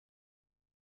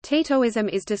Titoism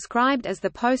is described as the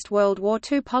post-World War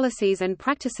II policies and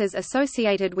practices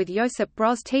associated with Josip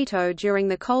Broz Tito during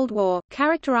the Cold War,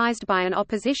 characterized by an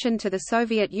opposition to the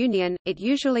Soviet Union. It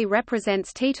usually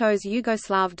represents Tito's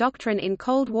Yugoslav doctrine in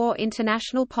Cold War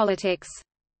international politics.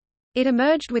 It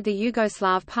emerged with the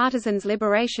Yugoslav partisans'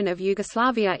 liberation of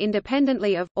Yugoslavia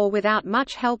independently of, or without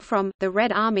much help from, the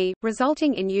Red Army,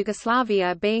 resulting in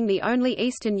Yugoslavia being the only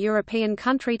Eastern European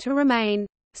country to remain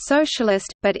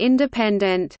socialist, but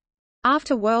independent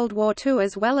after World War II,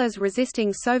 as well as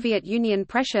resisting Soviet Union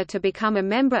pressure to become a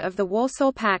member of the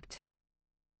Warsaw Pact.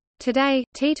 Today,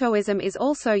 Titoism is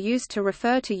also used to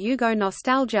refer to Yugo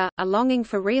nostalgia, a longing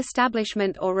for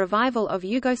re-establishment or revival of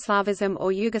Yugoslavism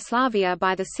or Yugoslavia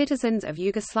by the citizens of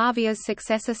Yugoslavia's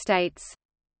successor states.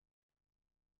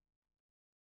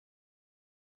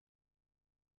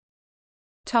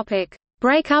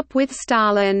 Breakup with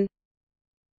Stalin.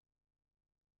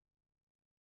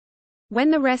 When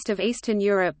the rest of Eastern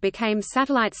Europe became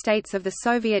satellite states of the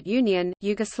Soviet Union,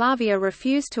 Yugoslavia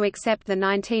refused to accept the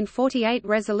 1948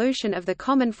 resolution of the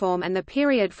Cominform, and the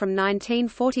period from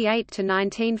 1948 to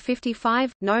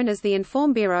 1955, known as the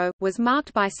Informbureau, was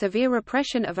marked by severe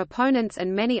repression of opponents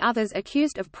and many others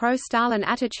accused of pro-Stalin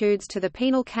attitudes to the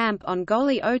penal camp on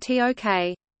Goli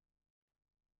Otok.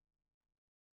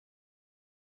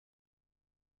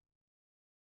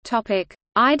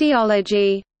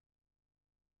 Ideology.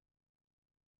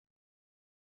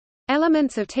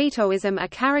 Elements of Titoism are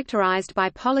characterized by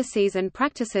policies and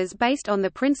practices based on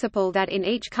the principle that in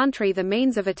each country the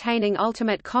means of attaining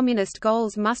ultimate communist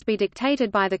goals must be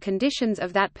dictated by the conditions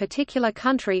of that particular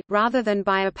country, rather than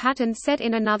by a pattern set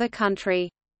in another country.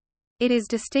 It is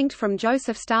distinct from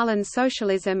Joseph Stalin's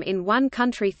socialism in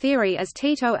one-country theory, as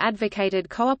Tito advocated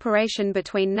cooperation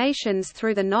between nations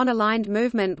through the non-aligned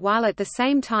movement while at the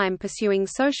same time pursuing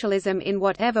socialism in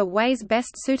whatever ways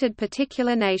best suited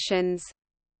particular nations.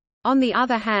 On the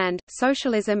other hand,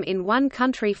 socialism in one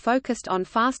country focused on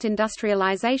fast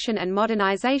industrialization and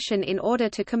modernization in order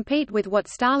to compete with what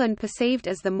Stalin perceived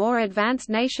as the more advanced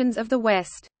nations of the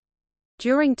West.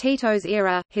 During Tito's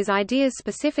era, his ideas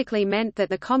specifically meant that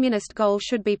the communist goal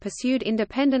should be pursued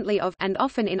independently of, and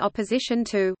often in opposition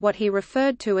to, what he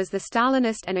referred to as the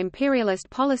Stalinist and imperialist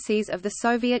policies of the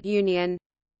Soviet Union.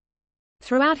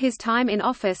 Throughout his time in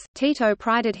office, Tito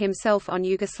prided himself on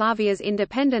Yugoslavia's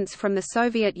independence from the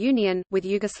Soviet Union, with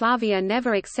Yugoslavia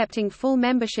never accepting full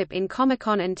membership in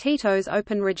Comecon and Tito's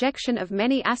open rejection of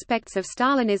many aspects of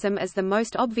Stalinism as the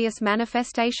most obvious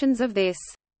manifestations of this.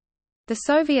 The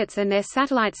Soviets and their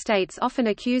satellite states often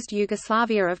accused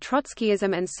Yugoslavia of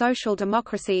Trotskyism and social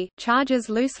democracy, charges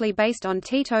loosely based on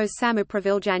Tito's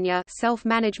samoupravljanja,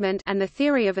 self-management, and the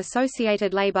theory of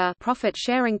associated labor,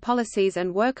 profit-sharing policies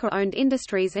and worker-owned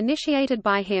industries initiated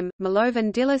by him,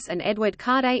 Milovan Đilas and Edward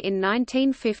Karday in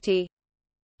 1950.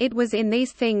 It was in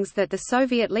these things that the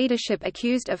Soviet leadership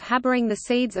accused of harboring the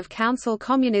seeds of council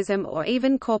communism or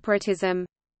even corporatism.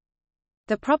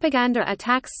 The propaganda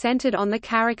attacks centered on the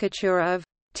caricature of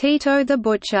Tito the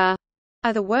Butcher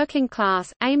of the working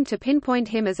class, aimed to pinpoint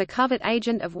him as a covert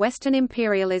agent of Western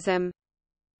imperialism.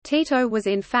 Tito was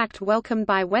in fact welcomed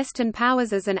by Western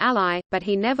powers as an ally, but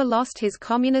he never lost his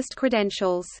communist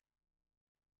credentials.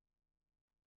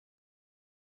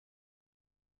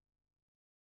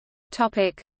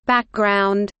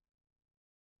 Background.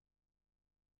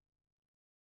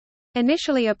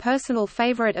 Initially a personal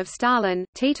favorite of Stalin,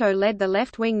 Tito led the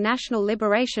left-wing National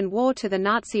Liberation War to the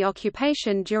Nazi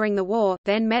occupation during the war,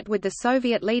 then met with the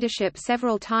Soviet leadership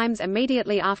several times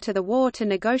immediately after the war to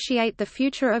negotiate the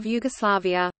future of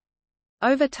Yugoslavia.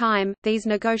 Over time, these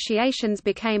negotiations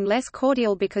became less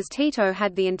cordial because Tito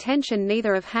had the intention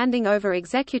neither of handing over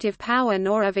executive power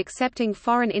nor of accepting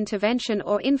foreign intervention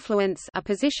or influence, a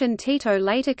position Tito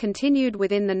later continued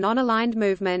within the non-aligned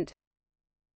movement.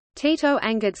 Tito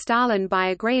angered Stalin by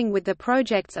agreeing with the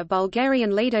projects of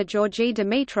Bulgarian leader Georgi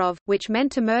Dimitrov, which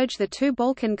meant to merge the two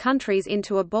Balkan countries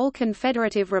into a Balkan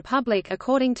Federative Republic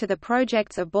according to the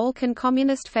projects of Balkan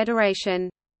Communist Federation.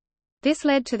 This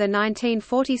led to the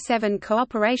 1947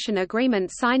 cooperation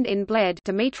agreement signed in Bled.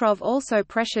 Dimitrov also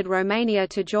pressured Romania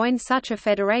to join such a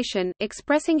federation,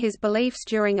 expressing his beliefs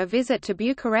during a visit to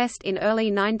Bucharest in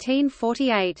early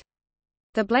 1948.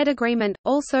 The Bled Agreement,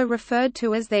 also referred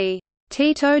to as the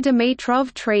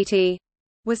Tito-Dimitrov Treaty,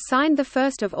 was signed 1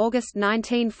 August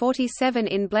 1947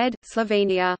 in Bled,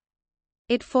 Slovenia.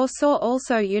 It foresaw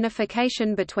also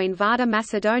unification between Vardar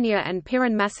Macedonia and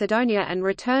Pirin Macedonia and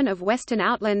return of western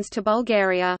outlands to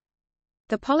Bulgaria.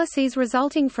 The policies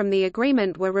resulting from the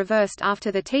agreement were reversed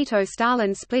after the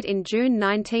Tito-Stalin split in June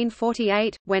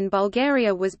 1948, when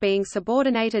Bulgaria was being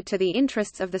subordinated to the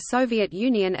interests of the Soviet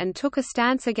Union and took a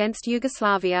stance against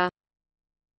Yugoslavia.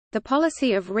 The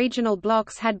policy of regional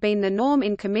blocs had been the norm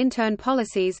in Comintern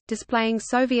policies, displaying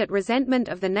Soviet resentment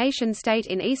of the nation-state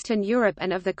in Eastern Europe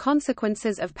and of the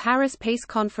consequences of Paris Peace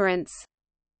Conference.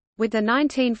 With the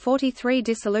 1943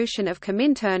 dissolution of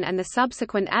Comintern and the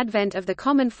subsequent advent of the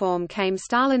Cominform came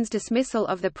Stalin's dismissal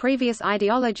of the previous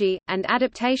ideology, and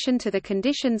adaptation to the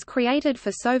conditions created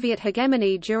for Soviet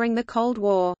hegemony during the Cold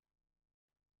War.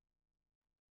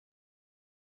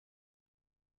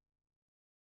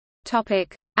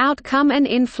 Outcome and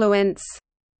influence.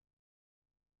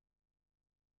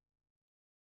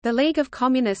 The League of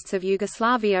Communists of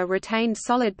Yugoslavia retained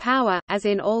solid power. As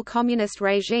in all communist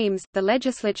regimes, the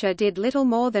legislature did little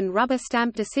more than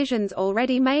rubber-stamp decisions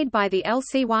already made by the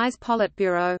LCY's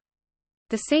Politburo.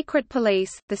 The secret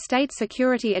police, the State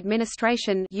Security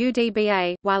Administration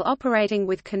 (UDBA), while operating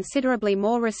with considerably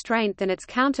more restraint than its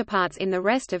counterparts in the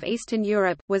rest of Eastern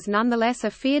Europe, was nonetheless a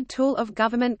feared tool of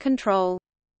government control.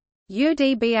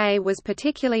 UDBA was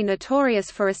particularly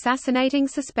notorious for assassinating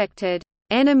suspected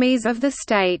enemies of the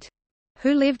state,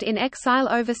 who lived in exile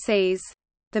overseas.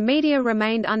 The media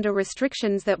remained under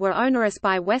restrictions that were onerous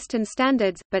by Western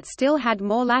standards, but still had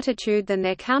more latitude than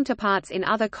their counterparts in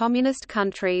other communist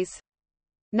countries.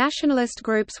 Nationalist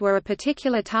groups were a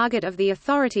particular target of the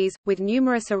authorities, with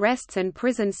numerous arrests and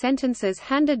prison sentences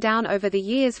handed down over the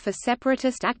years for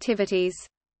separatist activities.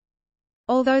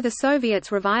 Although the Soviets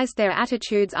revised their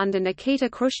attitudes under Nikita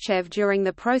Khrushchev during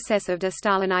the process of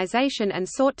de-Stalinization and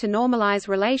sought to normalize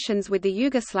relations with the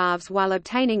Yugoslavs while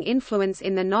obtaining influence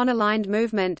in the non-aligned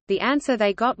movement, the answer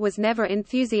they got was never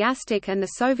enthusiastic, and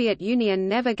the Soviet Union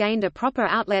never gained a proper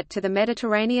outlet to the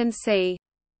Mediterranean Sea.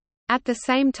 At the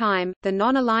same time, the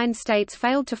non-aligned states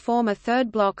failed to form a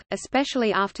third bloc,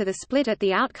 especially after the split at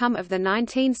the outcome of the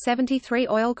 1973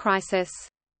 oil crisis.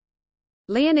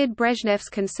 Leonid Brezhnev's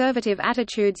conservative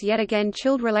attitudes yet again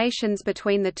chilled relations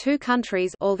between the two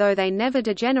countries, although they never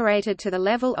degenerated to the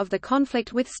level of the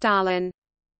conflict with Stalin.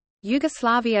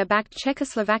 Yugoslavia backed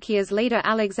Czechoslovakia's leader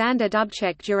Alexander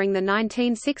Dubček during the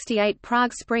 1968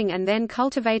 Prague Spring and then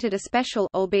cultivated a special,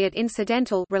 albeit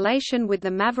incidental, relation with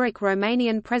the maverick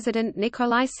Romanian president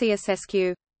Nicolae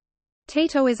Ceausescu.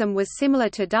 Titoism was similar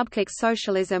to Dubček's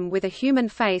socialism with a human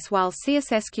face, while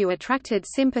Ceausescu attracted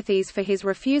sympathies for his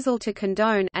refusal to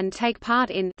condone and take part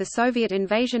in the Soviet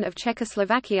invasion of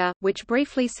Czechoslovakia, which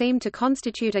briefly seemed to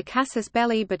constitute a casus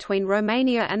belli between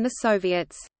Romania and the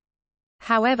Soviets.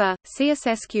 However,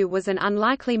 Ceausescu was an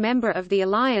unlikely member of the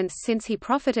alliance since he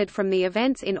profited from the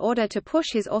events in order to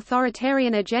push his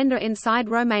authoritarian agenda inside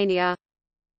Romania.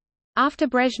 After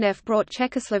Brezhnev brought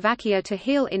Czechoslovakia to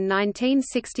heel in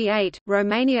 1968,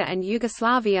 Romania and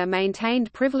Yugoslavia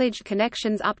maintained privileged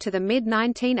connections up to the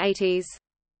mid-1980s.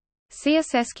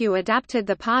 Ceausescu adapted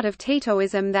the part of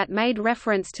Titoism that made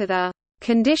reference to the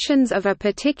conditions of a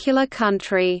particular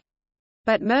country,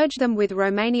 but merged them with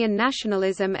Romanian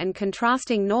nationalism and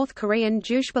contrasting North Korean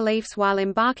Jewish beliefs while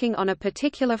embarking on a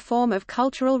particular form of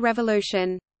cultural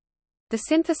revolution. The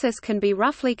synthesis can be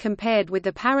roughly compared with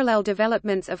the parallel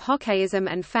developments of Hockeyism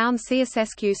and found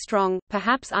Ceausescu strong,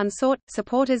 perhaps unsought,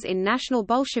 supporters in National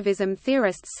Bolshevism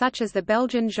theorists such as the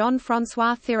Belgian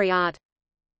Jean-François Thiriart.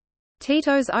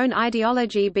 Tito's own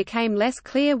ideology became less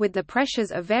clear with the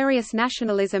pressures of various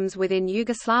nationalisms within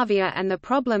Yugoslavia and the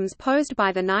problems posed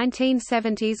by the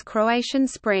 1970s Croatian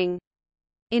Spring.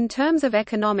 In terms of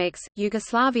economics,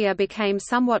 Yugoslavia became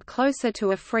somewhat closer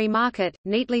to a free market,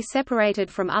 neatly separated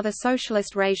from other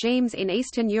socialist regimes in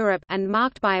Eastern Europe, and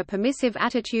marked by a permissive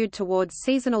attitude towards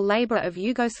seasonal labor of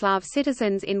Yugoslav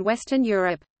citizens in Western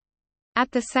Europe.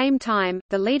 At the same time,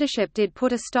 the leadership did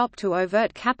put a stop to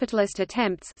overt capitalist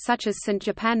attempts such as St.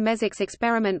 Japan Mezic's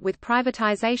experiment with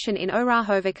privatization in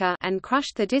Orahovica and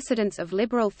crushed the dissidents of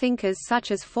liberal thinkers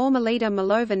such as former leader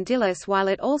Milovan Đilas, while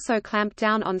it also clamped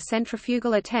down on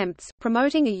centrifugal attempts,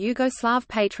 promoting a Yugoslav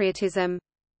patriotism.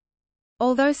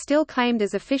 Although still claimed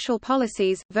as official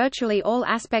policies, virtually all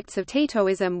aspects of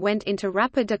Titoism went into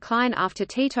rapid decline after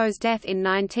Tito's death in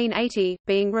 1980,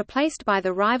 being replaced by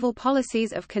the rival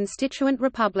policies of constituent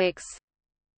republics.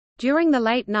 During the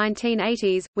late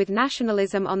 1980s, with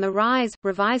nationalism on the rise,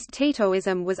 revised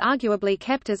Titoism was arguably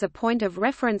kept as a point of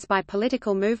reference by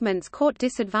political movements caught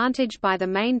disadvantaged by the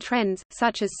main trends,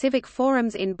 such as civic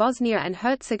forums in Bosnia and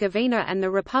Herzegovina and the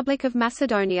Republic of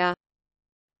Macedonia.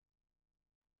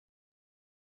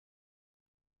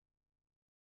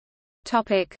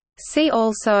 See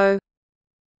also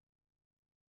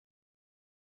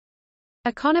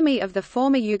Economy of the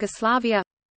former Yugoslavia,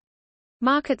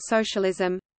 market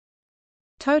socialism,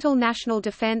 total national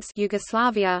defense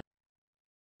Yugoslavia,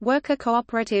 worker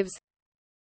cooperatives,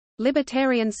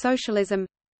 libertarian socialism,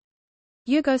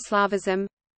 Yugoslavism,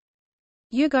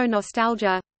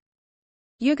 Yugo-nostalgia,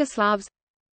 Yugoslavs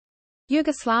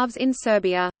in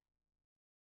Serbia.